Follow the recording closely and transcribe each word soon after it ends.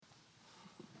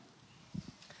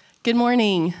Good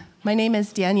morning. My name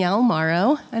is Danielle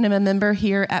Morrow, and I'm a member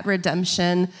here at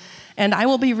Redemption. And I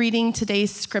will be reading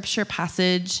today's scripture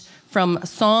passage from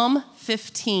Psalm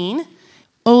 15.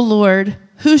 O Lord,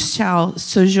 who shall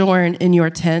sojourn in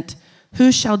your tent?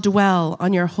 Who shall dwell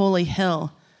on your holy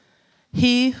hill?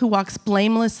 He who walks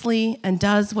blamelessly and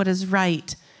does what is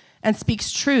right and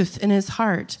speaks truth in his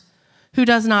heart, who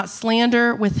does not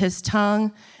slander with his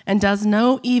tongue and does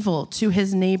no evil to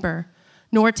his neighbor,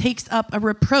 nor takes up a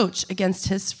reproach against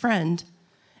his friend,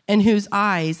 in whose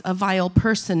eyes a vile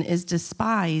person is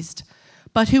despised,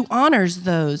 but who honors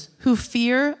those who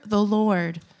fear the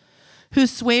Lord, who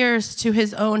swears to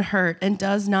his own hurt and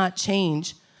does not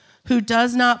change, who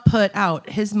does not put out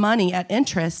his money at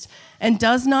interest and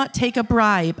does not take a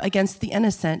bribe against the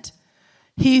innocent.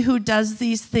 He who does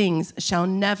these things shall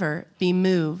never be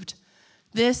moved.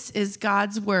 This is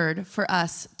God's word for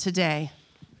us today.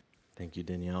 Thank you,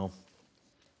 Danielle.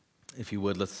 If you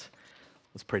would, let's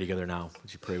pray together now.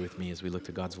 Would you pray with me as we look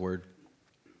to God's word?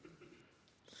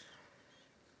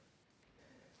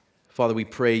 Father, we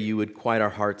pray you would quiet our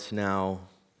hearts now,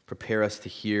 prepare us to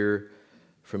hear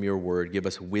from your word, give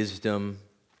us wisdom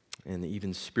and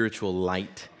even spiritual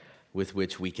light with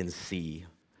which we can see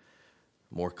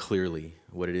more clearly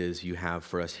what it is you have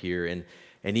for us here,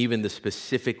 and even the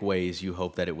specific ways you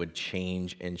hope that it would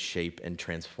change and shape and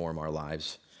transform our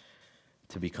lives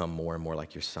to become more and more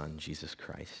like your Son, Jesus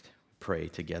Christ. Pray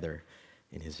together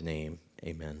in his name.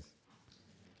 Amen.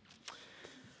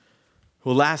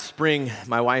 Well, last spring,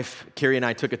 my wife, Carrie, and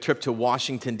I took a trip to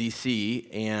Washington, D.C.,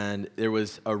 and there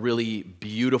was a really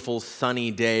beautiful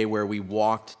sunny day where we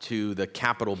walked to the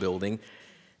Capitol building,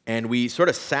 and we sort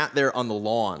of sat there on the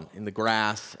lawn in the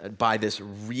grass by this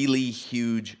really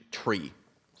huge tree.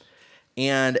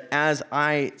 And as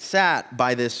I sat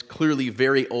by this clearly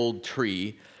very old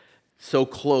tree, so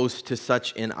close to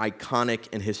such an iconic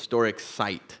and historic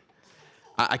site,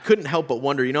 I couldn't help but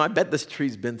wonder, I bet this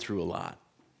tree's been through a lot.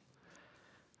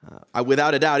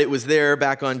 Without a doubt, it was there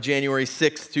back on January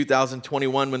 6th,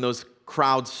 2021, when those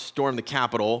crowds stormed the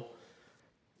Capitol.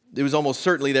 It was almost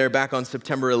certainly there back on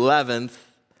September 11th,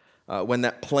 when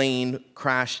that plane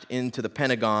crashed into the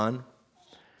Pentagon.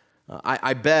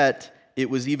 I bet it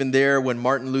was even there when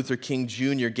Martin Luther King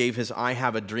Jr. gave his I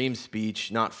Have a Dream speech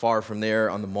not far from there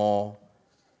on the mall.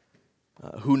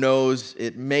 Who knows,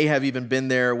 it may have even been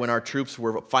there when our troops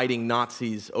were fighting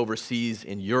Nazis overseas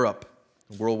in Europe,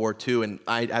 World War II, and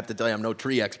I have to tell you, I'm no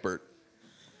tree expert.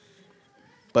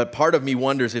 But part of me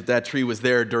wonders if that tree was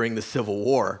there during the Civil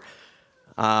War.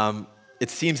 It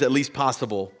seems at least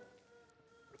possible.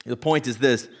 The point is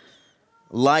this: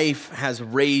 life has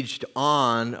raged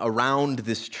on around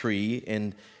this tree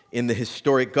and in the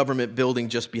historic government building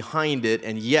just behind it,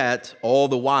 and yet, all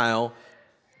the while,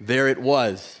 there it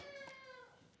was,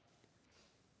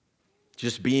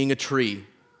 just being a tree.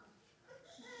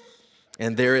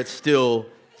 And there it still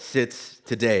sits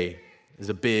today, as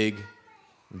a big,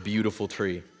 beautiful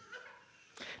tree.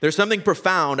 There's something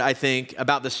profound, I think,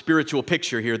 about the spiritual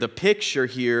picture here. The picture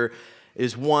here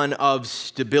is one of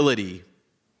stability,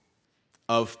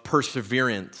 of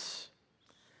perseverance,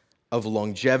 of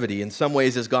longevity. In some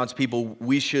ways, as God's people,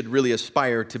 we should really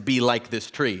aspire to be like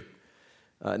this tree,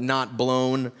 not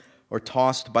blown or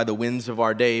tossed by the winds of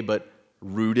our day, but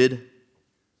rooted,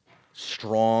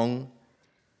 strong,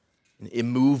 and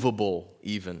immovable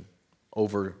even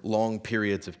over long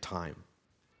periods of time.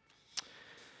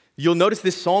 You'll notice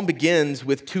this psalm begins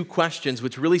with two questions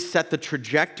which really set the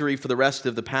trajectory for the rest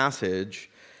of the passage.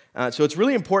 So it's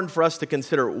really important for us to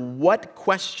consider, what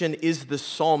question is the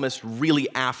psalmist really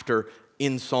after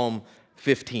in Psalm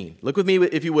 15? Look with me,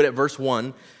 if you would, at verse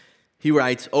 1. He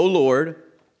writes, O Lord,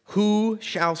 who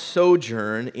shall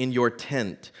sojourn in your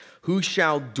tent? Who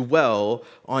shall dwell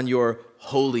on your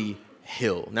holy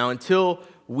hill? Now, until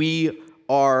we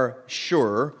are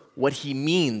sure what he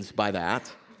means by that,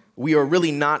 we are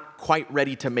really not quite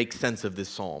ready to make sense of this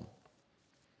psalm.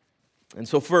 And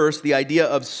so first, the idea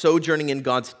of sojourning in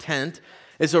God's tent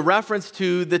is a reference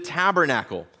to the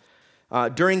tabernacle.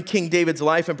 During King David's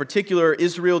life in particular,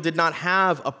 Israel did not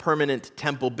have a permanent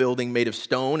temple building made of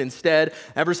stone. Instead,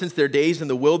 ever since their days in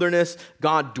the wilderness,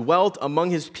 God dwelt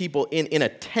among his people in a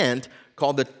tent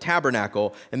called the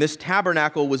tabernacle. And this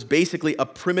tabernacle was basically a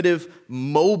primitive,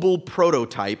 mobile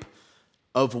prototype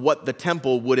of what the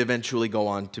temple would eventually go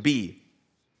on to be.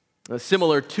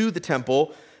 Similar to the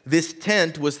temple, this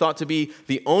tent was thought to be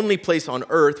the only place on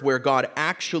earth where God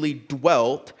actually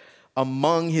dwelt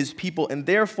among his people, and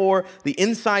therefore the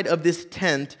inside of this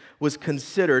tent was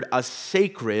considered a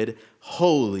sacred,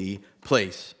 holy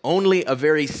place. Only a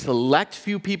very select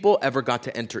few people ever got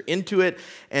to enter into it,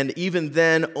 and even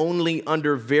then, only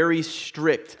under very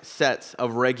strict sets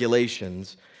of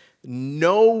regulations.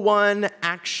 No one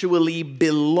actually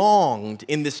belonged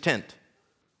in this tent.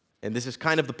 And this is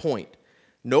kind of the point.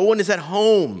 No one is at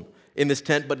home in this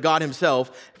tent but God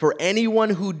himself. For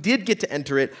anyone who did get to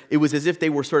enter it, it was as if they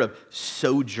were sort of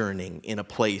sojourning in a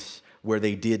place where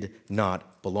they did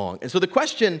not belong. And so the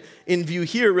question in view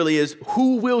here really is,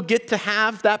 who will get to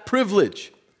have that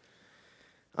privilege?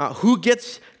 Who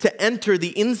gets to enter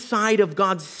the inside of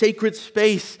God's sacred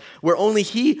space where only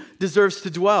he deserves to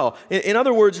dwell? In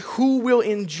other words, who will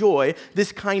enjoy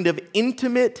this kind of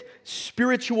intimate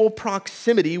spiritual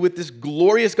proximity with this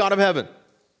glorious God of heaven?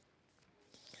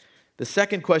 The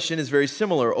second question is very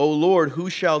similar. O Lord, who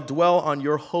shall dwell on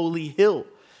your holy hill?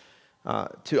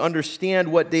 To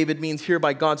understand what David means here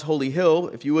by God's holy hill,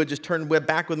 if you would just turn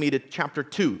back with me to chapter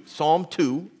 2, Psalm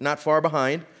 2, not far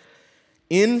behind.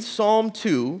 In Psalm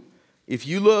 2, if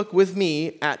you look with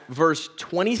me at verse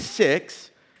 26,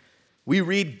 we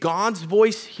read God's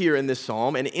voice here in this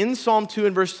psalm. And in Psalm 2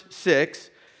 and verse 6,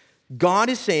 God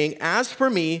is saying, as for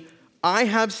me, I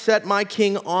have set my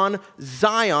king on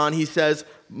Zion, he says,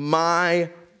 my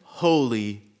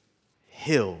holy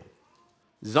hill.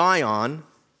 Zion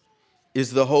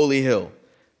is the holy hill.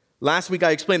 Last week I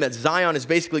explained that Zion is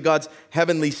basically God's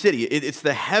heavenly city. It's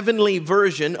the heavenly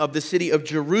version of the city of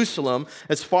Jerusalem.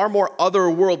 It's far more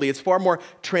otherworldly. It's far more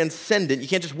transcendent. You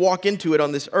can't just walk into it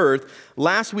on this earth.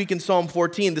 Last week in Psalm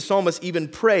 14, the psalmist even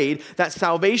prayed that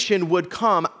salvation would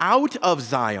come out of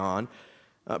Zion.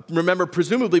 Remember,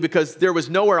 presumably because there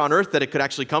was nowhere on earth that it could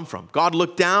actually come from. God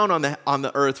looked down on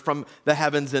the earth from the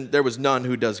heavens, and there was none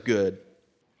who does good.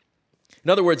 In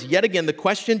other words, yet again, the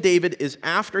question David is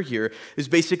after here is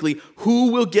basically,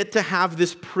 who will get to have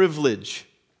this privilege?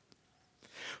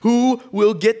 Who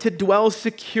will get to dwell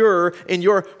secure in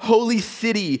your holy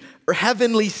city or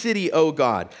heavenly city, O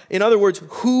God? In other words,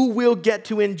 who will get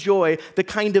to enjoy the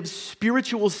kind of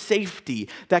spiritual safety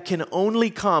that can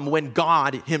only come when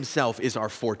God himself is our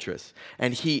fortress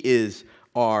and he is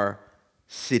our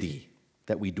city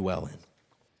that we dwell in?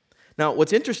 Now,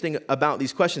 what's interesting about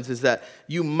these questions is that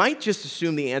you might just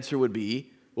assume the answer would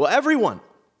be, well, everyone,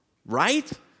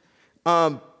 right?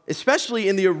 Especially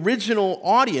in the original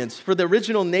audience, for the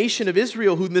original nation of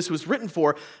Israel whom this was written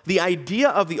for, the idea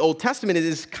of the Old Testament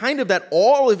is kind of that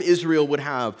all of Israel would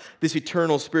have this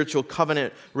eternal spiritual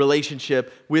covenant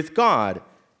relationship with God.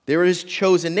 They're his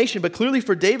chosen nation. But clearly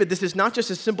for David, this is not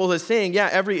just as simple as saying, yeah,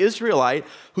 every Israelite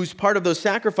who's part of those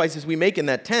sacrifices we make in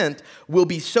that tent will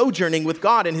be sojourning with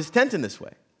God in his tent in this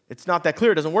way. It's not that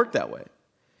clear. It doesn't work that way.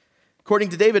 According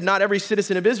to David, not every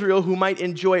citizen of Israel who might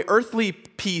enjoy earthly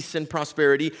peace and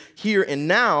prosperity here and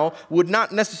now would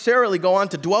not necessarily go on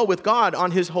to dwell with God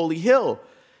on his holy hill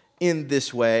in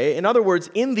this way. In other words,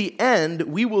 in the end,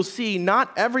 we will see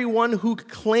not everyone who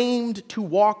claimed to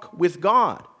walk with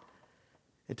God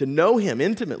and to know him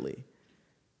intimately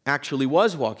actually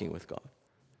was walking with God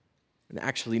and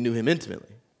actually knew him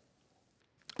intimately.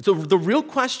 So the real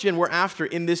question we're after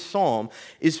in this psalm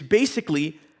is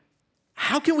basically,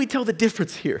 how can we tell the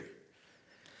difference here?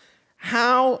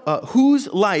 Whose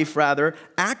life, rather,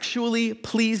 actually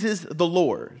pleases the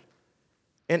Lord?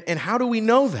 And how do we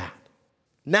know that?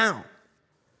 Now,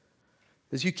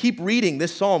 as you keep reading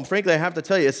this psalm, frankly, I have to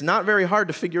tell you, it's not very hard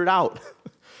to figure it out.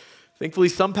 Thankfully,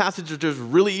 some passages are just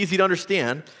really easy to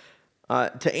understand.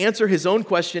 To answer his own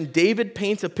question, David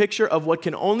paints a picture of what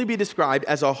can only be described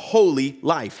as a holy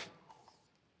life.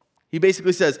 He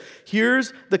basically says,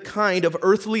 here's the kind of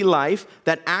earthly life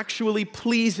that actually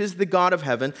pleases the God of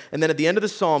heaven. And then at the end of the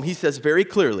psalm, he says very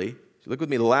clearly, look with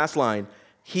me, the last line,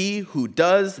 he who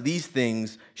does these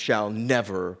things shall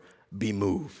never be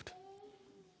moved.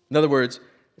 In other words,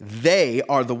 they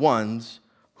are the ones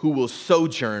who will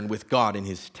sojourn with God in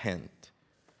his tent.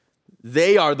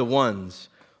 They are the ones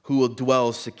who will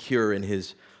dwell secure in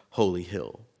his holy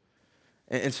hill.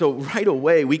 And so right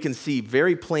away, we can see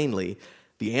very plainly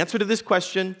the answer to this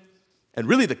question, and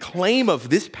really the claim of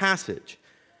this passage,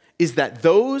 is that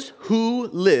those who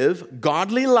live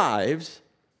godly lives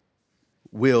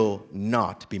will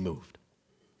not be moved.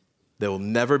 They will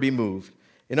never be moved.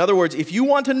 In other words, if you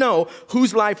want to know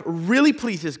whose life really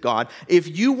pleases God,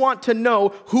 if you want to know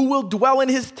who will dwell in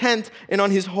his tent and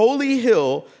on his holy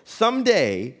hill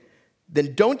someday,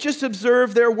 then don't just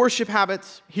observe their worship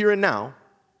habits here and now.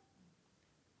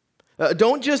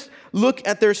 Don't just look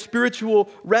at their spiritual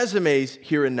resumes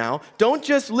here and now. Don't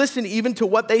just listen even to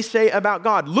what they say about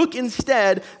God. Look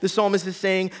instead, the psalmist is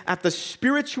saying, at the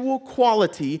spiritual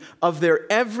quality of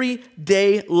their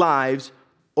everyday lives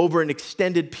over an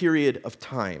extended period of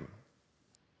time.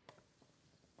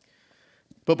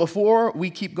 But before we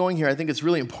keep going here, I think it's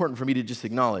really important for me to just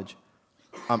acknowledge,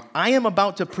 I am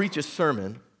about to preach a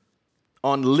sermon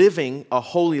on living a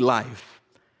holy life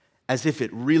as if it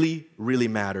really, really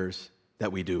matters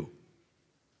that we do.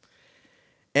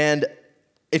 And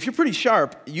if you're pretty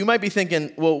sharp, you might be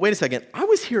thinking, well, wait a second, I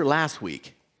was here last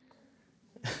week.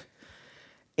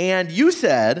 And you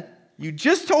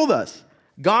just told us,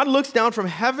 God looks down from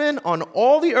heaven on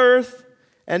all the earth,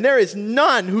 and there is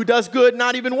none who does good,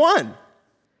 not even one.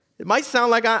 It might sound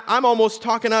like I'm almost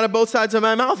talking out of both sides of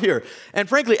my mouth here. And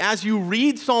frankly, as you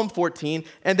read Psalm 14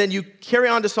 and then you carry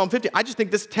on to Psalm 50, I just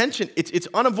think this tension, it's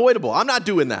unavoidable. I'm not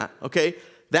doing that, okay?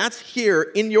 That's here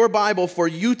in your Bible for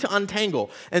you to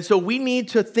untangle. And so we need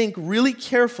to think really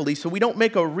carefully so we don't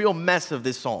make a real mess of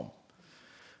this psalm.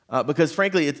 Because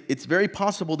frankly, it's very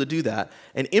possible to do that.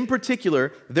 And in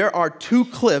particular, there are two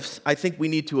cliffs I think we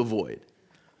need to avoid.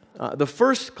 The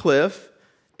first cliff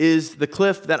is the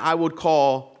cliff that I would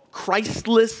call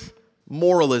Christless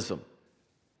moralism.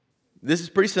 This is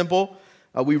pretty simple.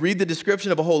 We read the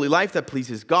description of a holy life that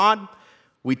pleases God.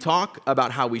 We talk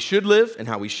about how we should live and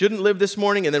how we shouldn't live this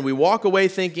morning, and then we walk away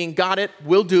thinking, got it,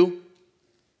 will do.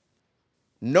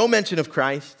 No mention of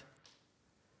Christ.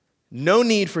 No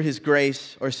need for his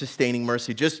grace or sustaining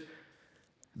mercy, just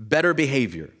better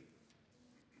behavior.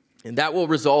 And that will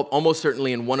result almost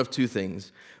certainly in one of two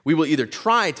things. We will either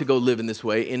try to go live in this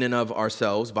way in and of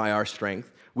ourselves by our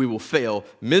strength. We will fail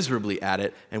miserably at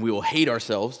it, and we will hate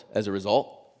ourselves as a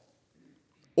result.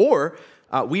 Or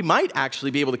we might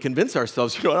actually be able to convince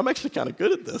ourselves, you know what, I'm actually kind of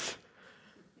good at this.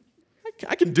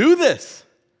 I can do this.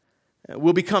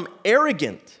 We'll become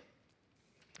arrogant.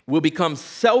 We'll become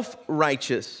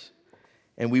self-righteous,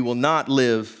 and we will not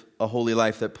live a holy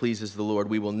life that pleases the Lord.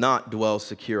 We will not dwell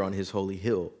secure on his holy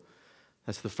hill.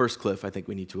 That's the first cliff I think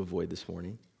we need to avoid this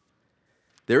morning.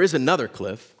 There is another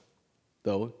cliff,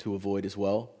 though, to avoid as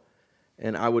well,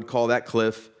 and I would call that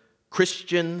cliff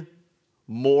Christian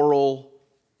moral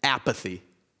apathy.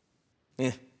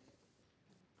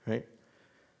 Right?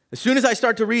 As soon as I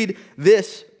start to read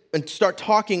this and start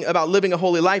talking about living a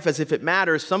holy life as if it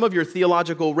matters, some of your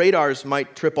theological radars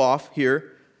might trip off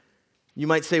here. You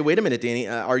might say, wait a minute, Danny,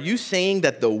 are you saying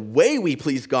that the way we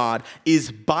please God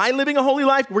is by living a holy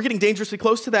life? We're getting dangerously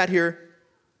close to that here.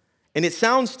 And it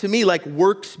sounds to me like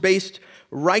works-based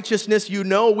righteousness. You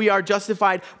know we are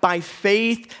justified by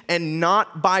faith and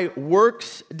not by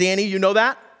works. Danny, you know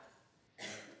that?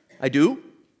 I do.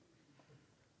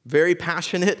 Very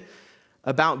passionate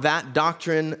about that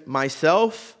doctrine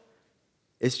myself.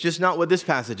 It's just not what this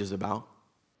passage is about.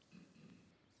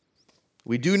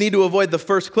 We do need to avoid the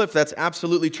first cliff. That's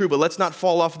absolutely true. But let's not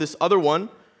fall off this other one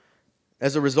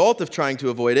as a result of trying to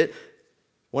avoid it.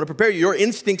 I want to prepare you. Your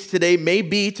instincts today may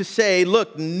be to say,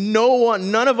 look,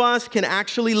 none of us can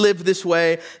actually live this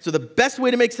way. So the best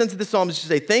way to make sense of this psalm is to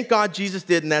say, thank God Jesus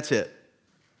did, and that's it.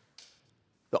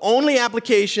 The only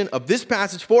application of this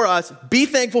passage for us, be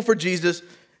thankful for Jesus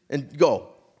and go.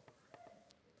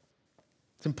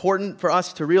 It's important for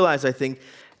us to realize, I think,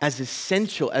 as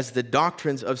essential as the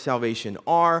doctrines of salvation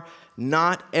are,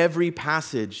 not every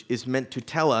passage is meant to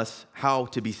tell us how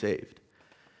to be saved.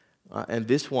 And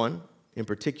this one, in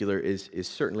particular, is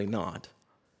certainly not.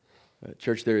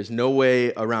 Church, there is no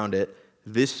way around it.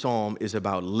 This psalm is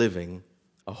about living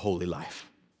a holy life.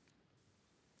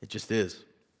 It just is.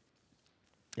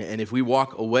 And if we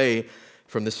walk away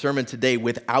from the sermon today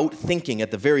without thinking,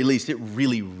 at the very least, it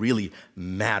really, really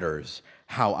matters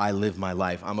how I live my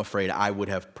life, I'm afraid I would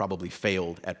have probably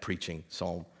failed at preaching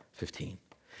Psalm 15.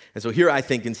 And so here I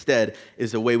think instead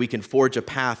is a way we can forge a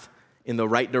path in the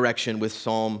right direction with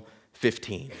Psalm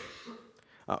 15.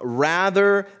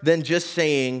 Rather than just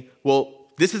saying, well,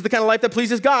 this is the kind of life that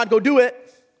pleases God, go do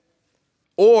it.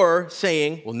 Or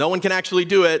saying, well, no one can actually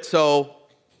do it, so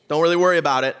don't really worry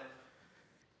about it.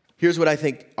 Here's what I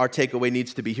think our takeaway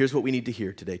needs to be. Here's what we need to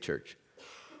hear today, church.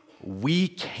 We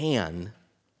can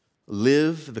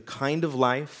live the kind of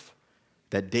life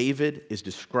that David is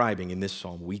describing in this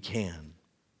psalm. We can.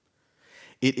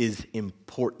 It is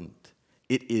important.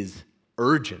 It is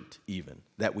urgent, even,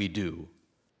 that we do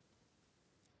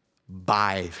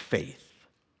by faith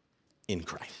in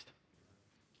Christ.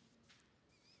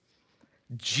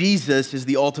 Jesus is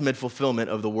the ultimate fulfillment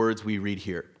of the words we read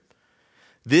here.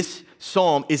 This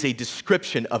psalm is a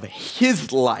description of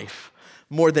his life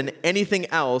more than anything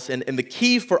else. And the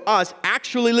key for us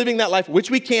actually living that life,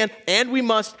 which we can and we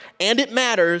must, and it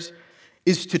matters,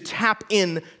 is to tap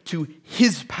into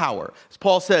his power. As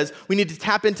Paul says, we need to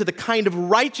tap into the kind of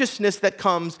righteousness that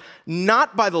comes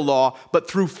not by the law, but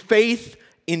through faith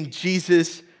in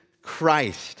Jesus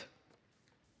Christ.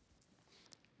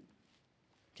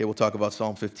 Okay, we'll talk about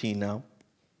Psalm 15 now.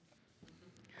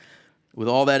 With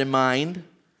all that in mind,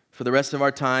 for the rest of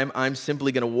our time, I'm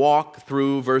simply going to walk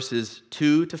through verses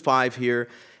 2 to 5 here,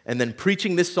 and then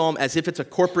preaching this psalm as if it's a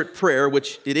corporate prayer,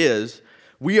 which it is.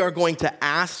 We are going to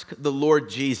ask the Lord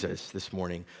Jesus this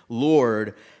morning,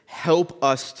 Lord, help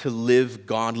us to live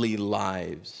godly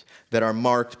lives that are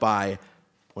marked by, I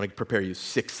want to prepare you,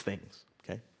 6 things,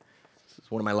 okay? This is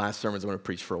one of my last sermons I'm going to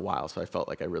preach for a while, so I felt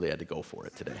like I really had to go for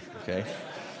it today, okay?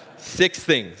 6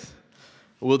 things.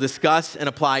 We'll discuss and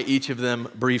apply each of them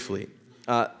briefly.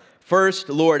 First,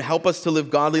 Lord, help us to live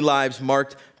godly lives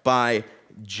marked by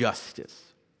justice.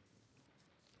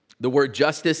 The word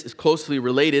justice is closely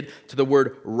related to the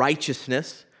word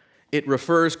righteousness. It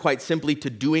refers quite simply to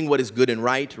doing what is good and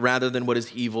right rather than what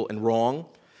is evil and wrong.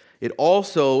 It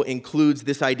also includes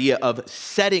this idea of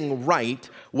setting right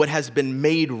what has been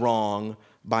made wrong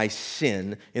by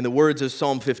sin. In the words of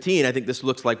Psalm 15, I think this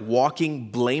looks like walking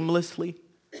blamelessly,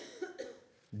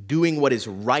 doing what is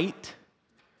right,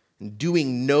 and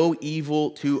doing no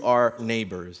evil to our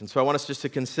neighbors. And so I want us just to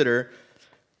consider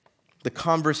the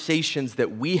conversations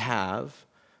that we have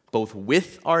both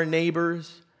with our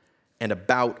neighbors and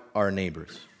about our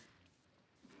neighbors.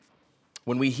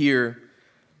 When we hear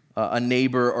a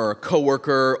neighbor or a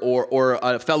coworker or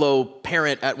a fellow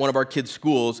parent at one of our kids'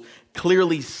 schools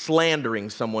clearly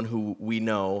slandering someone who we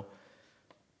know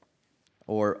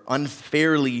or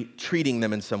unfairly treating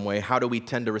them in some way, how do we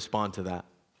tend to respond to that?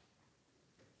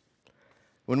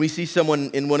 When we see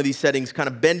someone in one of these settings kind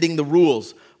of bending the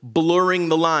rules, blurring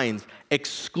the lines,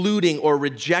 excluding or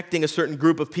rejecting a certain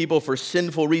group of people for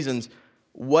sinful reasons,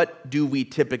 what do we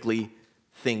typically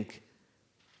think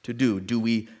to do? Do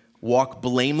we walk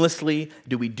blamelessly?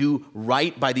 Do we do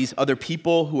right by these other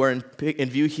people who are in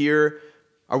view here?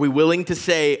 Are we willing to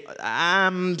say,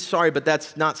 I'm sorry, but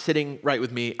that's not sitting right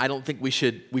with me. I don't think we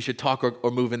should talk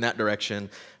or move in that direction.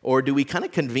 Or do we kind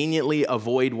of conveniently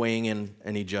avoid weighing in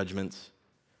any judgments?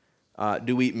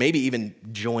 Do we maybe even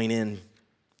join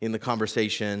in the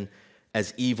conversation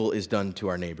as evil is done to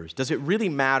our neighbors? Does it really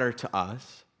matter to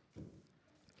us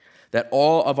that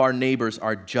all of our neighbors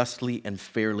are justly and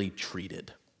fairly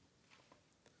treated?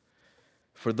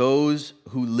 For those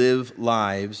who live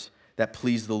lives that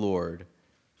please the Lord,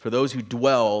 for those who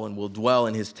dwell and will dwell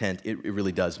in his tent, it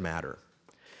really does matter.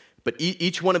 But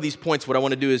each one of these points, what I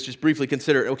want to do is just briefly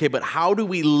consider, okay, but how do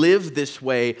we live this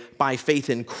way by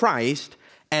faith in Christ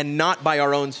and not by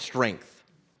our own strength?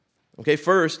 Okay,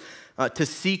 first, to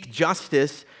seek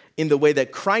justice in the way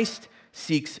that Christ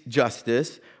seeks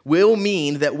justice will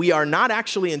mean that we are not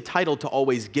actually entitled to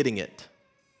always getting it.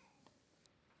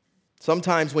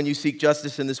 Sometimes when you seek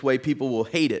justice in this way, people will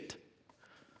hate it.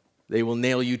 They will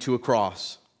nail you to a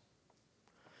cross.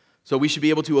 So we should be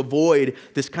able to avoid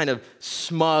this kind of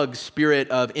smug spirit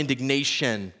of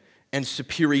indignation and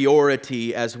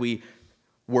superiority as we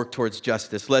work towards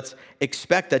justice. Let's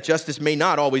expect that justice may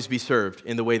not always be served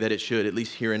in the way that it should, at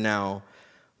least here and now.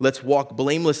 Let's walk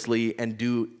blamelessly and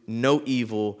do no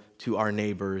evil to our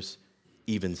neighbors,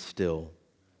 even still.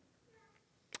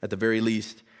 At the very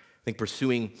least, I think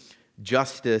pursuing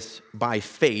justice by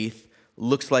faith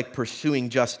looks like pursuing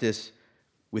justice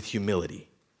with humility.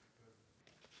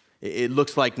 It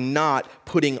looks like not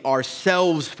putting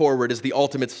ourselves forward as the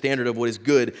ultimate standard of what is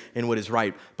good and what is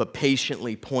right, but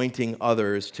patiently pointing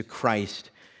others to Christ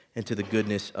and to the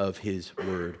goodness of his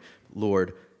word.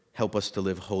 Lord, help us to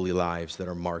live holy lives that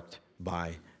are marked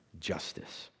by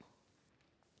justice.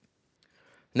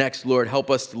 Next, Lord, help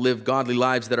us to live godly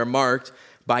lives that are marked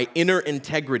by inner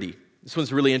integrity. This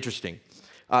one's really interesting.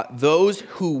 Those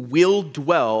who will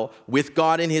dwell with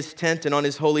God in his tent and on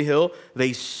his holy hill,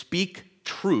 they speak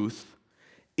truth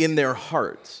in their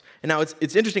hearts. And now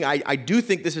it's interesting. I do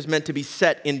think this is meant to be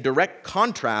set in direct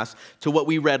contrast to what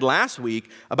we read last week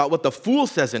about what the fool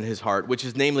says in his heart, which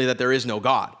is namely that there is no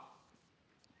God.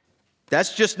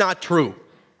 That's just not true.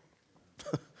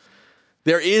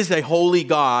 There is a holy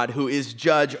God who is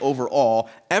judge over all.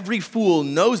 Every fool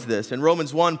knows this. In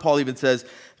Romans 1, Paul even says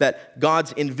that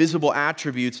God's invisible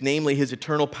attributes, namely his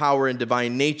eternal power and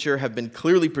divine nature, have been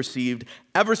clearly perceived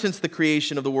ever since the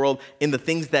creation of the world in the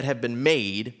things that have been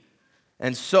made.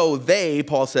 And so they,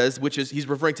 Paul says, he's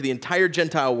referring to the entire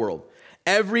Gentile world,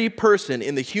 every person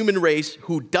in the human race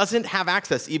who doesn't have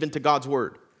access even to God's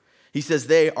word, he says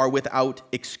they are without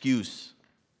excuse.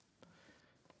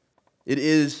 It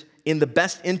is in the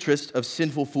best interest of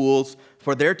sinful fools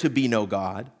for there to be no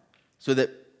God, so that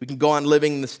we can go on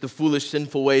living the foolish,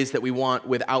 sinful ways that we want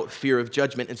without fear of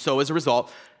judgment. And so as a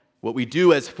result, what we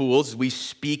do as fools is we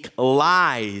speak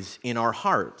lies in our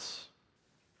hearts.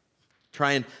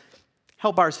 Try and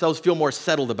help ourselves feel more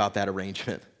settled about that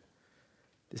arrangement.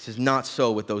 This is not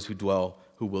so with those who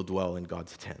will dwell in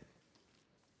God's tent.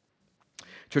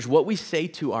 Church, what we say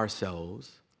to ourselves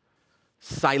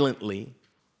silently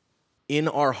in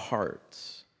our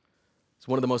hearts is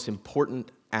one of the most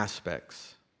important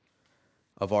aspects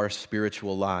of our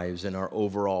spiritual lives and our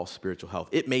overall spiritual health.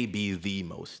 It may be the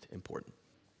most important.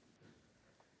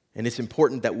 And it's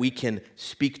important that we can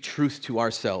speak truth to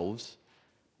ourselves,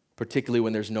 particularly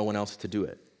when there's no one else to do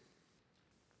it.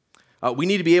 We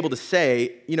need to be able to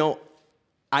say,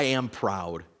 I am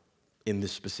proud in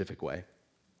this specific way.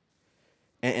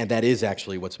 And that is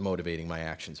actually what's motivating my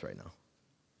actions right now.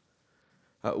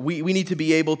 We need to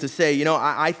be able to say,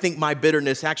 I think my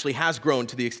bitterness actually has grown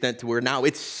to the extent to where now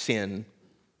it's sin.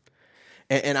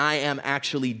 And I am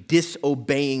actually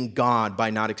disobeying God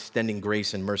by not extending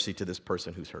grace and mercy to this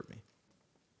person who's hurt me.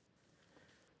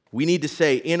 We need to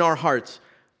say in our hearts,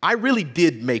 I really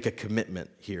did make a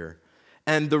commitment here.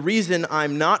 And the reason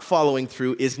I'm not following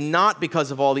through is not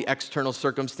because of all the external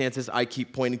circumstances I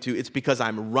keep pointing to. It's because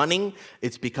I'm running.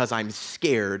 It's because I'm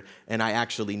scared, and I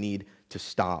actually need to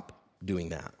stop doing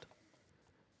that.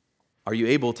 Are you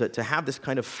able to have this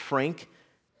kind of frank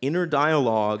inner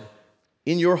dialogue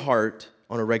in your heart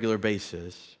on a regular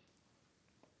basis?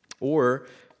 Or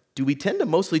do we tend to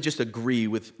mostly just agree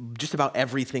with just about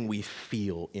everything we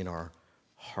feel in our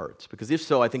hearts? Because if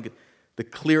so, I think the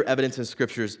clear evidence in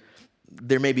Scriptures,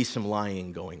 there may be some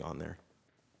lying going on there.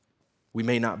 We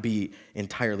may not be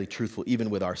entirely truthful, even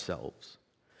with ourselves.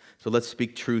 So let's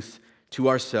speak truth to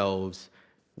ourselves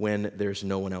when there's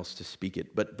no one else to speak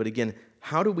it. But again,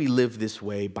 how do we live this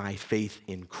way? By faith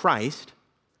in Christ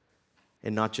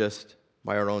and not just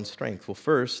by our own strength? Well,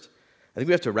 first, I think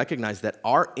we have to recognize that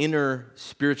our inner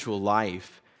spiritual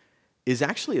life is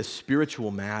actually a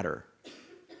spiritual matter.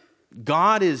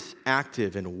 God is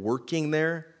active and working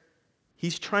there.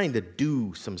 He's trying to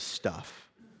do some stuff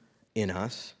in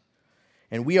us.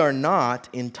 And we are not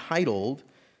entitled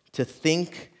to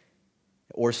think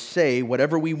or say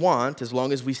whatever we want as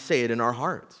long as we say it in our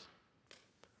hearts.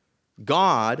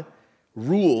 God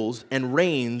rules and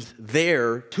reigns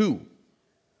there too.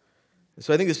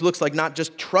 So I think this looks like not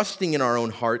just trusting in our own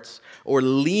hearts or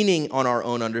leaning on our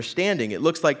own understanding. It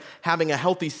looks like having a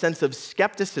healthy sense of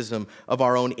skepticism of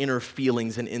our own inner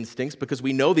feelings and instincts because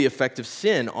we know the effect of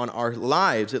sin on our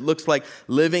lives. It looks like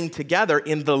living together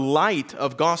in the light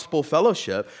of gospel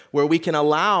fellowship where we can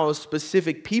allow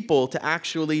specific people to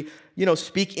actually,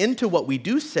 speak into what we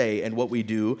do say and what we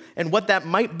do and what that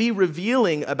might be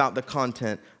revealing about the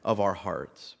content of our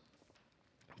hearts.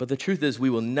 But the truth is we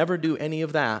will never do any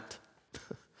of that.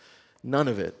 None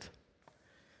of it,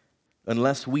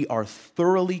 unless we are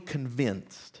thoroughly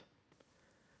convinced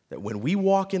that when we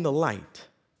walk in the light,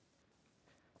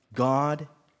 God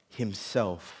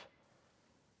Himself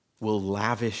will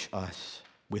lavish us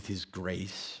with His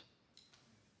grace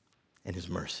and His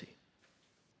mercy.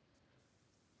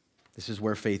 This is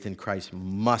where faith in Christ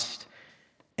must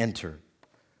enter.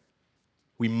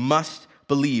 We must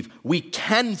believe we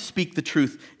can speak the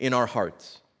truth in our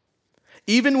hearts.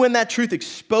 Even when that truth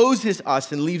exposes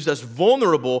us and leaves us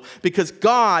vulnerable because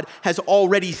God has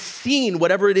already seen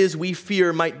whatever it is we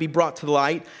fear might be brought to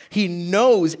light. He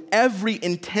knows every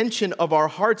intention of our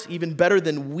hearts even better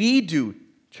than we do,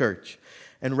 church.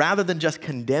 And rather than just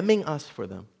condemning us for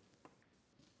them,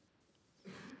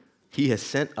 He has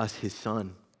sent us His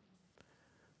Son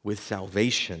with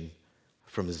salvation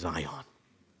from Zion.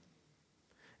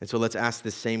 And so let's ask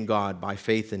this same God by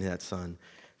faith in that Son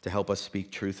to help us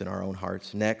speak truth in our own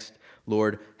hearts. Next,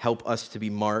 Lord, help us to be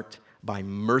marked by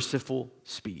merciful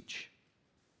speech.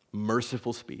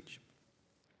 Merciful speech.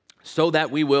 So that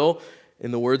we will,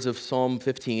 in the words of Psalm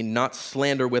 15, not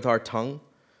slander with our tongue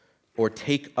or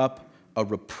take up a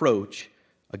reproach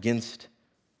against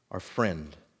our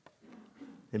friend.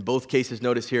 In both cases,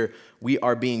 notice here, we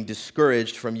are being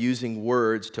discouraged from using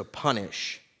words to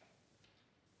punish,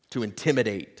 to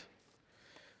intimidate,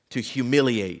 to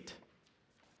humiliate,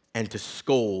 and to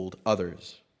scold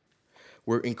others.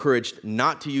 We're encouraged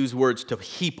not to use words to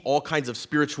heap all kinds of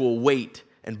spiritual weight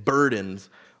and burdens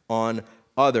on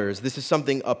others. This is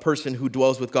something a person who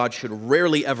dwells with God should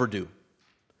rarely ever do.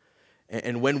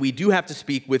 And when we do have to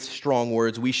speak with strong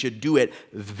words, we should do it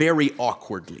very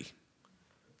awkwardly,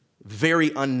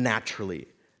 very unnaturally,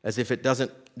 as if it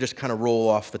doesn't just kind of roll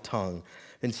off the tongue.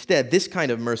 Instead, this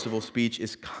kind of merciful speech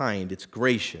is kind, it's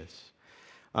gracious.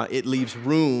 It leaves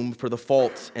room for the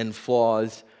faults and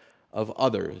flaws of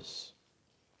others.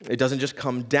 It doesn't just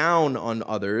come down on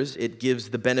others, it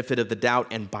gives the benefit of the doubt,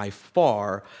 and by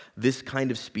far, this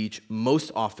kind of speech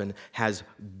most often has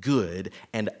good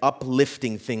and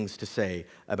uplifting things to say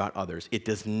about others. It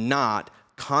does not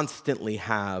constantly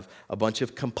have a bunch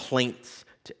of complaints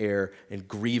to air and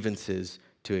grievances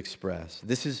to express.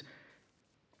 This is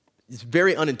It's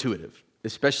very unintuitive,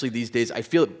 especially these days. I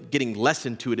feel it getting less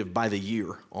intuitive by the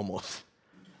year almost.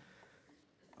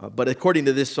 But according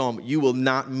to this psalm, you will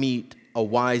not meet a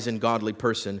wise and godly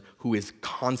person who is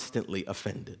constantly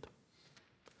offended,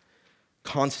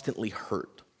 constantly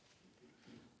hurt,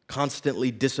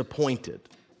 constantly disappointed,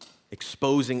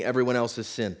 exposing everyone else's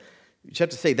sin. You just have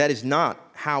to say that is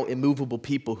not how immovable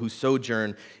people who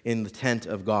sojourn in the tent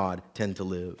of God tend to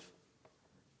live.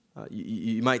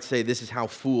 You might say this is how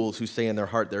fools who say in their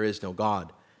heart there is no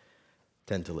God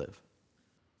tend to live.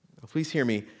 Now, please hear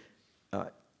me.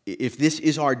 If this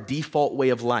is our default way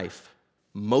of life,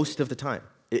 most of the time,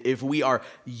 if we are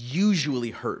usually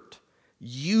hurt,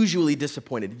 usually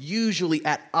disappointed, usually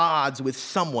at odds with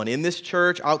someone in this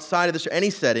church, outside of this, any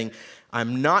setting,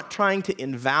 I'm not trying to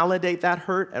invalidate that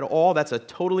hurt at all. That's a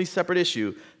totally separate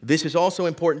issue. This is also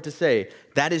important to say.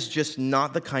 That is just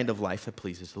not the kind of life that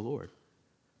pleases the Lord.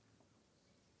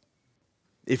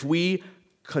 If we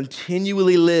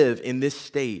continually live in this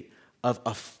state of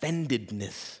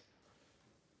offendedness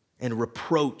and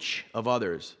reproach of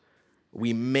others,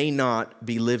 we may not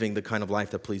be living the kind of life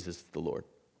that pleases the Lord.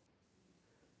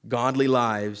 Godly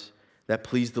lives that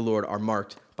please the Lord are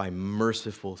marked by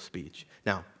merciful speech.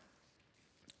 Now,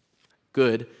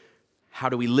 good, how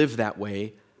do we live that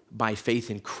way? By faith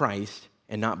in Christ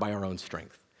and not by our own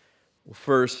strength. Well,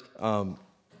 first,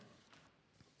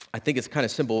 I think it's kind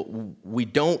of simple. We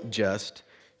don't just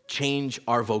change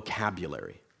our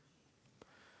vocabulary.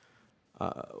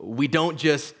 We don't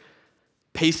just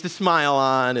paste a smile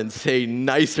on and say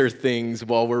nicer things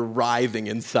while we're writhing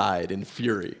inside in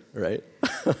fury, right?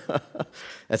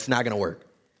 That's not going to work.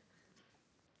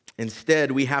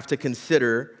 Instead, we have to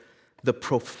consider the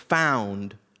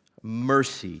profound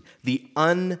mercy, the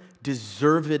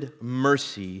undeserved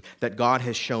mercy that God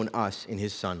has shown us in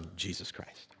his Son, Jesus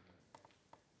Christ.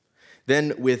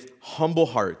 Then, with humble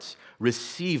hearts,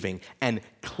 receiving and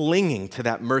clinging to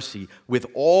that mercy with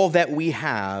all that we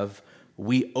have,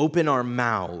 we open our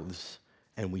mouths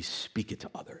and we speak it to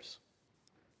others.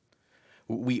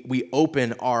 We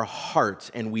open our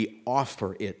hearts and we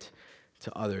offer it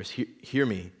to others. Hear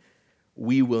me.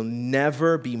 We will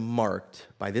never be marked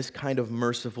by this kind of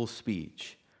merciful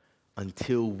speech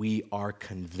until we are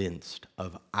convinced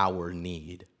of our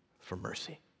need for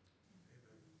mercy.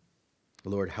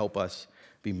 Lord, help us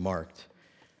be marked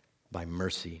by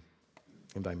mercy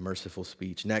and by merciful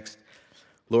speech. Next,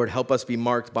 Lord, help us be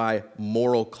marked by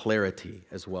moral clarity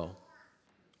as well.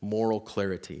 Moral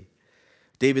clarity.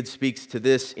 David speaks to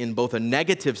this in both a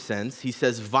negative sense. He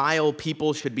says vile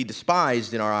people should be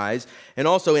despised in our eyes, and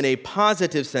also in a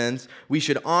positive sense, we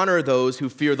should honor those who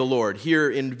fear the Lord. Here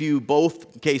in view,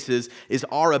 both cases, is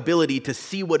our ability to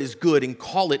see what is good and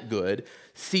call it good,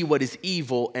 see what is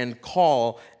evil and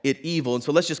call it evil. And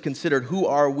so let's just consider, who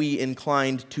are we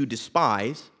inclined to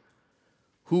despise?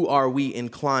 Who are we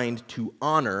inclined to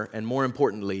honor? And more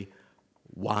importantly,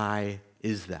 why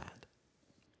is that?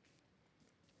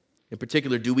 In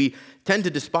particular, do we tend to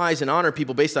despise and honor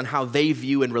people based on how they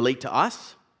view and relate to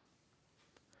us?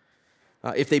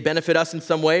 If they benefit us in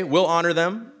some way, we'll honor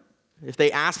them. If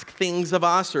they ask things of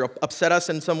us or upset us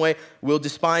in some way, we'll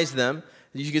despise them.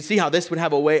 You can see how this would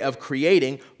have a way of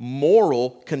creating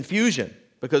moral confusion,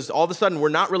 because all of a sudden we're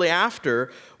not really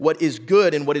after what is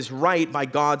good and what is right by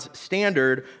God's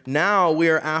standard. Now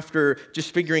we're after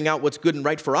just figuring out what's good and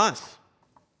right for us.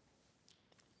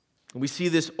 We see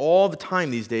this all the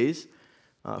time these days.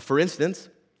 For instance,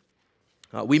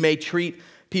 we may treat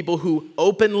people who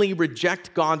openly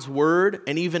reject God's word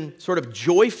and even sort of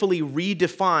joyfully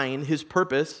redefine his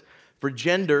purpose for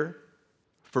gender,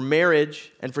 for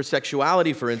marriage, and for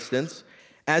sexuality, for instance,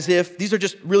 as if these are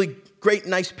just really great,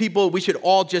 nice people. We should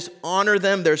all just honor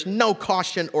them. There's no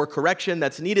caution or correction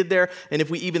that's needed there. And if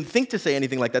we even think to say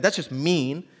anything like that, that's just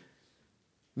mean.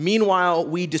 Meanwhile,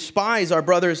 we despise our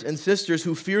brothers and sisters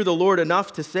who fear the Lord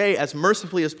enough to say as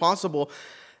mercifully as possible,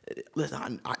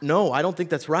 no, I don't think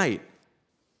that's right.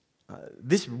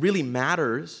 This really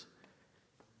matters,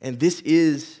 and this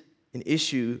is an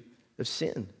issue of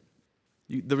sin.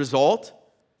 The result?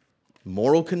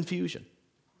 Moral confusion.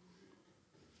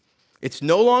 It's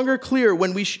no longer clear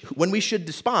when we should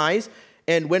despise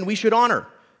and when we should honor,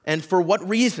 and for what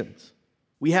reasons.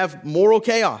 We have moral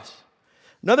chaos.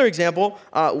 Another example,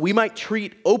 we might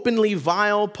treat openly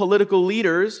vile political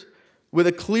leaders with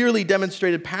a clearly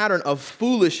demonstrated pattern of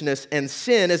foolishness and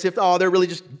sin as if, they're really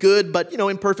just good but,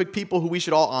 imperfect people who we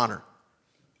should all honor.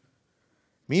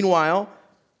 Meanwhile,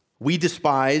 we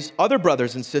despise other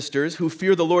brothers and sisters who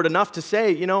fear the Lord enough to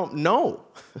say, no.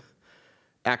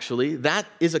 Actually, that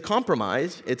is a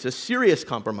compromise. It's a serious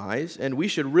compromise, and we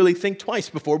should really think twice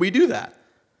before we do that.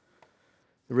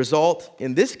 The result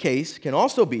in this case can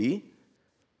also be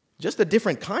just a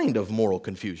different kind of moral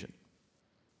confusion.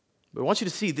 But I want you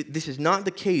to see that this is not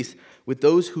the case with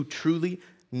those who truly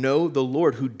know the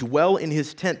Lord, who dwell in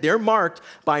his tent. They're marked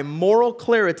by moral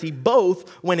clarity both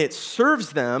when it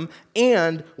serves them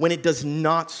and when it does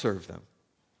not serve them.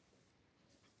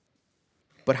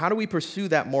 But how do we pursue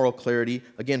that moral clarity?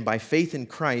 Again, by faith in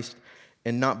Christ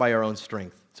and not by our own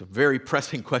strength. It's a very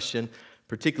pressing question,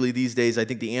 particularly these days. I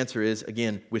think the answer is,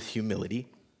 again, with humility,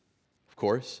 of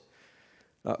course.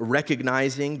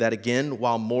 Recognizing that, again,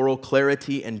 while moral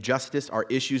clarity and justice are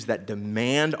issues that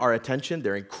demand our attention,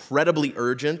 they're incredibly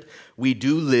urgent. We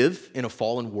do live in a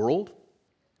fallen world.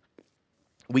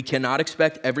 We cannot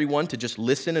expect everyone to just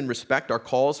listen and respect our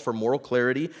calls for moral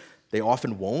clarity. They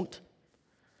often won't.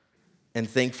 And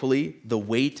thankfully, the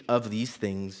weight of these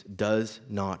things does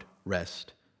not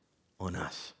rest on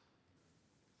us.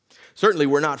 Certainly,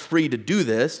 we're not free to do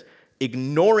this,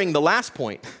 ignoring the last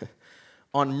point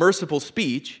on merciful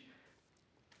speech.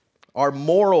 Our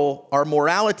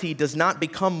morality does not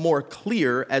become more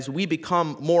clear as we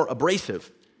become more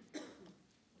abrasive.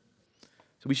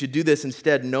 So we should do this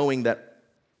instead knowing that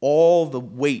all the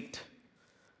weight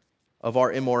of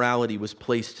our immorality was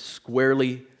placed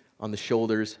squarely on the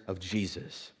shoulders of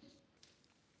Jesus.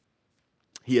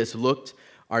 He has looked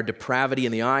our depravity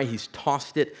in the eye. He's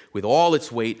tossed it with all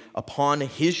its weight upon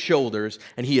his shoulders,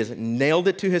 and he has nailed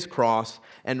it to his cross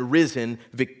and risen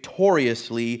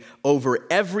victoriously over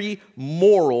every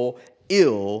moral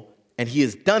ill. And he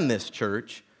has done this,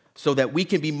 church, so that we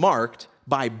can be marked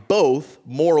by both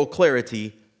moral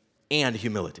clarity and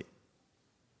humility.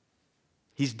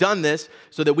 He's done this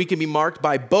so that we can be marked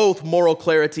by both moral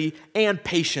clarity and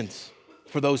patience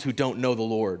for those who don't know the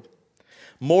Lord.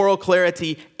 Moral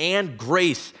clarity and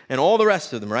grace and all the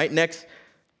rest of them, right? Next,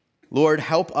 Lord,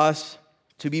 help us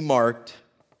to be marked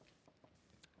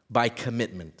by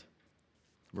commitment.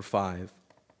 Number 5.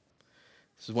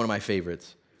 This is one of my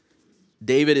favorites.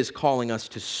 David is calling us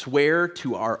to swear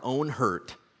to our own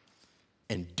hurt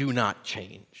and do not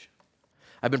change.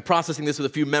 I've been processing this with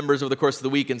a few members over the course of the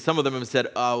week, and some of them have said,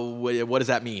 what does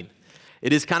that mean?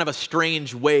 It is kind of a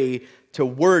strange way to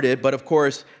word it, but of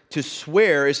course, to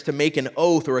swear is to make an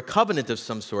oath or a covenant of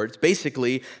some sort. It's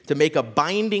basically to make a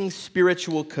binding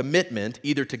spiritual commitment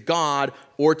either to God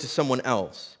or to someone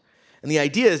else. And the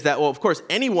idea is that, well, of course,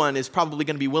 anyone is probably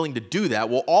going to be willing to do that.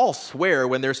 We'll all swear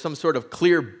when there's some sort of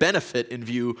clear benefit in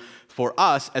view for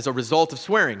us as a result of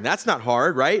swearing. That's not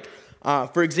hard, right?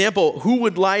 For example, who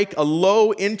would like a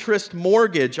low-interest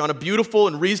mortgage on a beautiful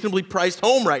and reasonably priced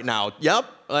home right now? Yep,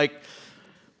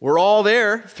 we're all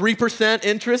there. 3%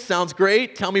 interest sounds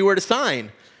great. Tell me where to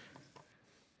sign.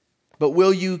 But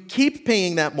will you keep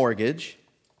paying that mortgage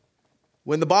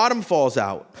when the bottom falls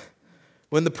out?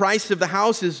 When the price of the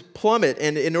house is plummet,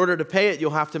 and in order to pay it, you'll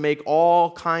have to make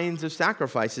all kinds of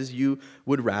sacrifices you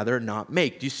would rather not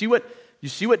make. Do you see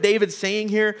what David's saying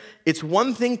here? It's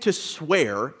one thing to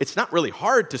swear. It's not really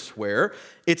hard to swear.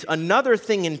 It's another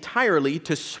thing entirely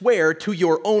to swear to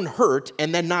your own hurt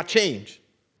and then not change.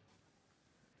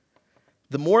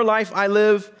 The more life I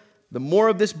live, the more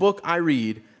of this book I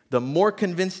read, the more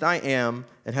convinced I am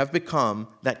and have become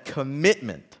that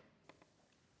commitment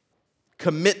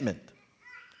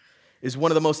is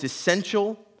one of the most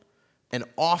essential and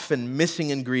often missing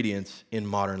ingredients in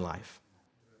modern life.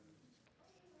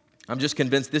 I'm just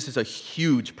convinced this is a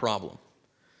huge problem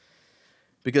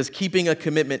because keeping a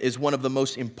commitment is one of the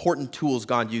most important tools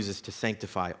God uses to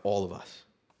sanctify all of us.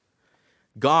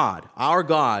 God, our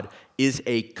God, is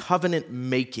a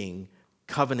covenant-making,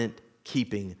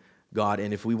 covenant-keeping God,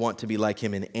 and if we want to be like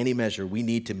him in any measure, we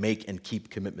need to make and keep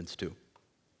commitments too.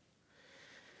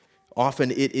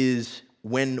 Often it is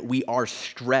when we are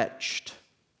stretched,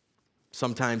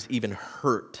 sometimes even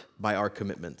hurt by our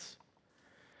commitments,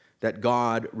 that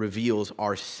God reveals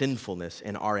our sinfulness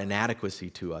and our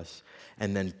inadequacy to us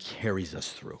and then carries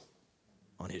us through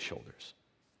on his shoulders.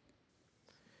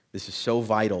 This is so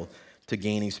vital to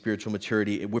gaining spiritual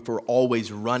maturity. If we're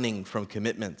always running from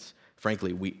commitments,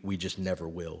 frankly, we just never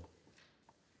will.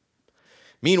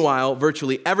 Meanwhile,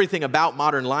 virtually everything about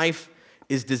modern life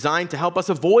is designed to help us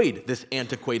avoid this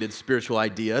antiquated spiritual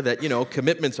idea that,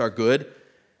 commitments are good.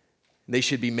 They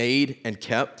should be made and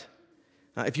kept.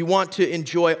 If you want to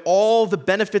enjoy all the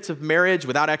benefits of marriage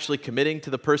without actually committing to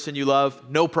the person you love,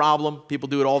 no problem. People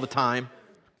do it all the time.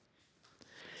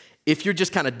 If you're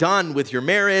just kind of done with your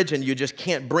marriage and you just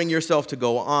can't bring yourself to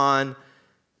go on,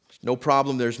 no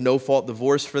problem. There's no fault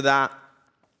divorce for that.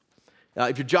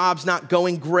 If your job's not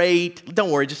going great, don't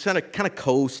worry. Just kind of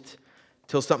coast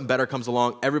till something better comes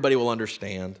along. Everybody will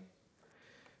understand.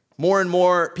 More and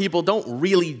more people don't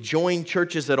really join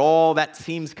churches at all. That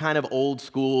seems kind of old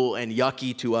school and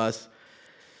yucky to us.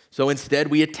 So instead,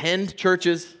 we attend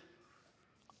churches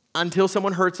until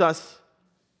someone hurts us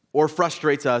or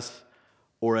frustrates us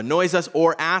or annoys us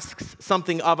or asks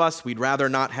something of us we'd rather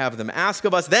not have them ask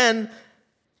of us. Then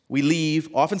we leave,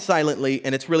 often silently,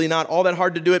 and it's really not all that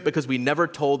hard to do it because we never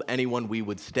told anyone we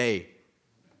would stay.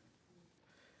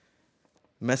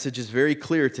 The message is very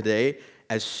clear today.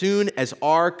 As soon as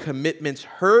our commitments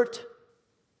hurt,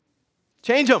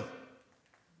 change them.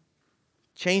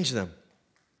 Change them.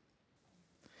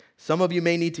 Some of you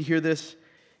may need to hear this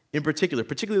in particular,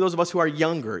 particularly those of us who are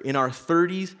younger, in our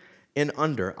 30s and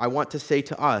under. I want to say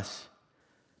to us,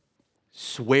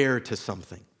 swear to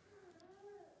something.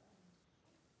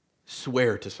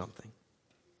 Swear to something.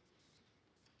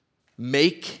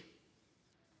 Make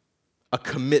a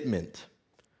commitment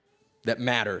that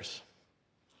matters.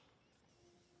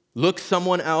 Look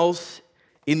someone else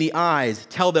in the eyes.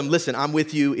 Tell them, listen, I'm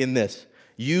with you in this.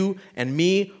 You and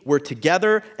me, we're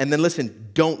together. And then listen,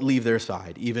 don't leave their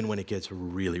side, even when it gets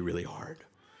really, really hard.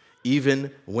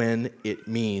 Even when it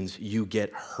means you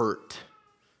get hurt.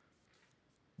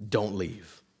 Don't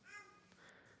leave.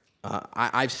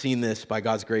 I've seen this by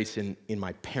God's grace in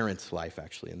my parents' life,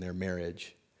 actually, in their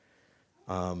marriage.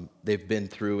 They've been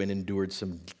through and endured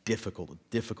some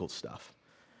difficult stuff.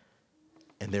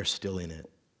 And they're still in it.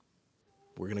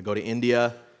 We're going to go to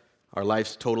India. Our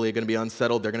life's totally going to be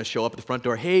unsettled. They're going to show up at the front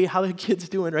door. Hey, how are the kids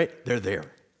doing, right? They're there.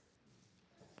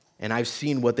 And I've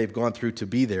seen what they've gone through to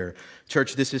be there.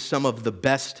 Church, this is some of the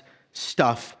best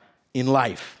stuff in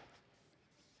life.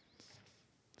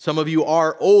 Some of you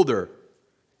are older,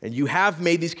 and you have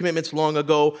made these commitments long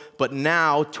ago, but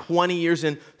now, 20 years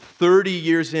in, 30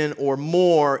 years in, or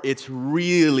more, it's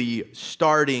really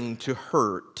starting to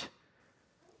hurt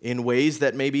in ways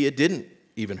that maybe it didn't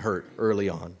even hurt early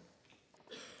on.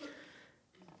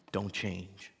 Don't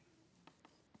change.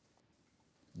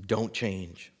 Don't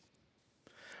change.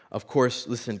 Of course,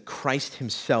 listen, Christ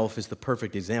himself is the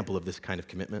perfect example of this kind of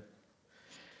commitment.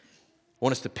 I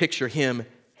want us to picture him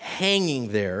hanging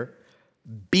there,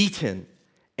 beaten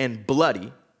and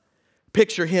bloody.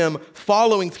 Picture him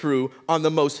following through on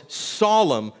the most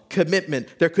solemn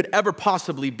commitment there could ever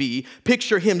possibly be.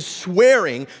 Picture him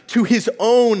swearing to his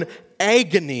own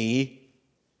agony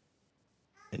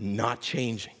and not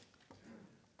changing.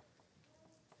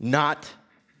 Not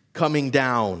coming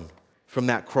down from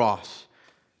that cross,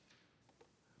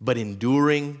 but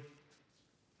enduring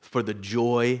for the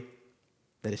joy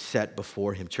that is set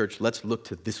before him. Church, let's look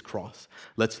to this cross.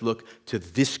 Let's look to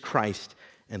this Christ,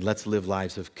 and let's live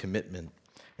lives of commitment.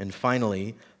 And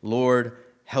finally, Lord,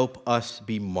 help us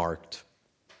be marked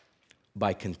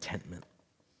by contentment.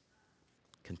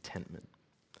 Contentment.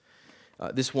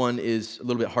 This one is a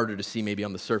little bit harder to see maybe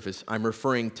on the surface. I'm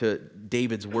referring to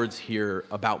David's words here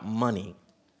about money.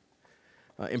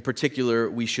 In particular,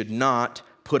 we should not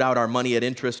put out our money at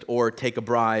interest or take a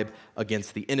bribe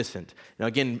against the innocent. Now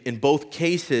again, in both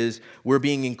cases, we're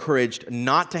being encouraged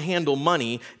not to handle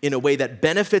money in a way that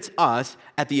benefits us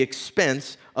at the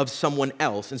expense of someone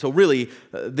else. And so really,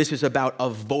 this is about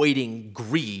avoiding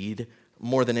greed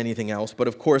more than anything else. But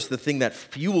of course, the thing that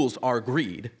fuels our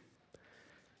greed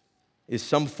is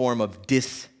some form of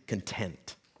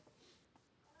discontent.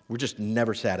 We're just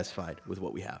never satisfied with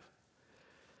what we have.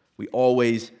 We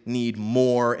always need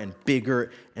more and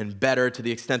bigger and better to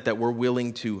the extent that we're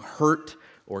willing to hurt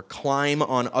or climb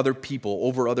on other people,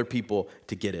 over other people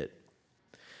to get it.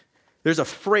 There's a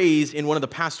phrase in one of the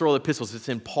pastoral epistles, it's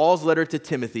in Paul's letter to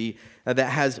Timothy, that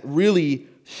has really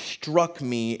struck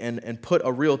me and put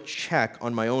a real check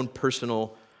on my own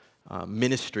personal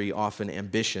ministry, often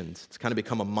ambitions. It's kind of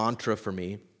become a mantra for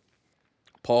me.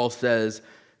 Paul says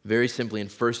very simply in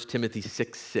 1 Timothy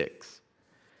 6:6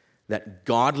 that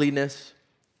godliness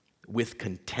with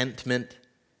contentment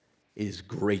is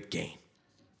great gain.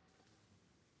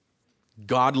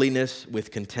 Godliness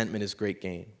with contentment is great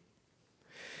gain.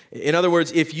 In other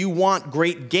words, if you want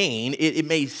great gain, it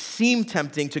may seem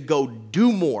tempting to go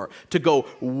do more, to go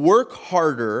work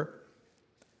harder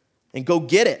and go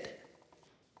get it.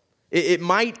 It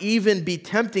might even be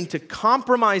tempting to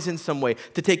compromise in some way,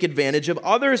 to take advantage of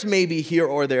others maybe here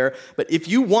or there. But if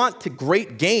you want to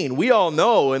great gain, we all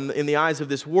know in the eyes of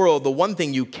this world, the one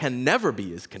thing you can never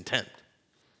be is content.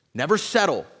 Never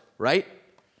settle, right?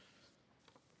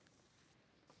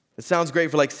 It sounds great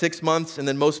for like 6 months, and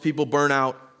then most people burn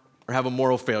out or have a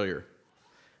moral failure.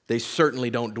 They certainly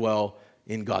don't dwell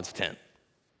in God's tent.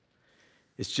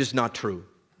 It's just not true.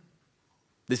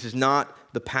 This is not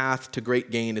the path to great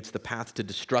gain, it's the path to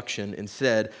destruction.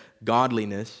 Instead,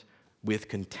 godliness with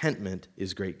contentment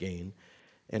is great gain.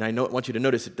 And I want you to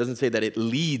notice it doesn't say that it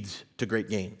leads to great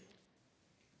gain.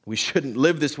 We shouldn't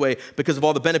live this way because of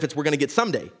all the benefits we're going to get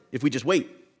someday if we just wait.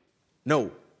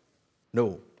 No.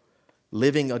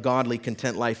 Living a godly,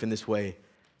 content life in this way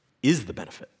is the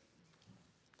benefit.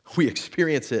 We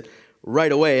experience it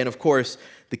right away. And of course,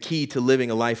 the key to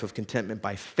living a life of contentment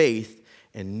by faith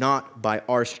and not by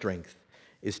our strength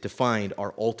is to find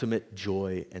our ultimate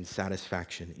joy and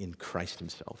satisfaction in Christ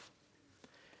himself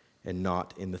and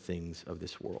not in the things of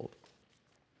this world.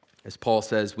 As Paul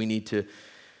says, we need to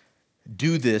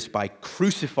do this by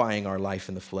crucifying our life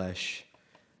in the flesh,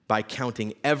 by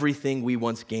counting everything we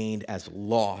once gained as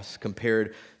loss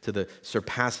compared to the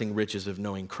surpassing riches of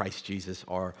knowing Christ Jesus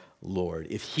our Lord.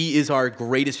 If he is our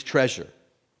greatest treasure,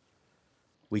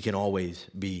 we can always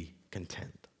be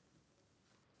content.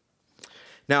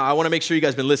 Now, I want to make sure you guys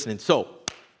have been listening. So,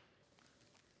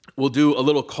 we'll do a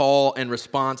little call and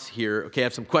response here. Okay, I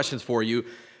have some questions for you.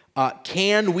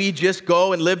 Can we just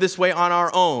go and live this way on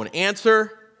our own?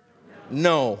 Answer?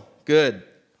 No. Good.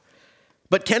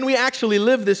 But can we actually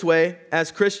live this way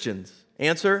as Christians?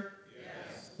 Answer?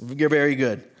 Yes. You're very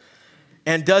good.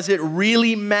 And does it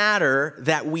really matter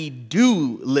that we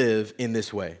do live in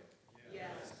this way? Yes.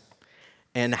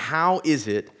 And how is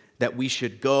it that we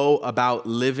should go about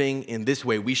living in this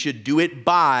way? We should do it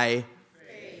by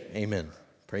faith. Amen.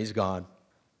 Praise God.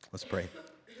 Let's pray.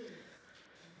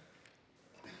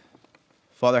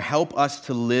 Father, help us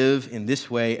to live in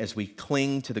this way as we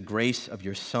cling to the grace of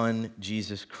your Son,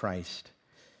 Jesus Christ.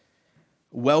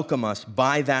 Welcome us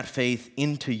by that faith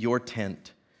into your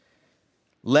tent.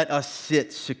 Let us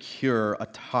sit secure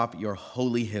atop your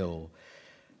holy hill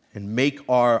and make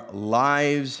our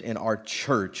lives and our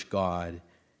church, God,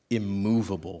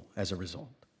 immovable as a result.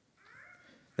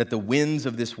 That the winds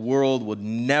of this world would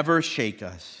never shake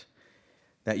us.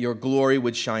 That your glory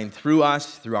would shine through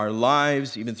us, through our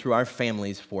lives, even through our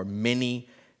families for many,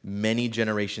 many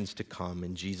generations to come.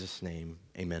 In Jesus' name,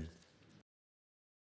 amen.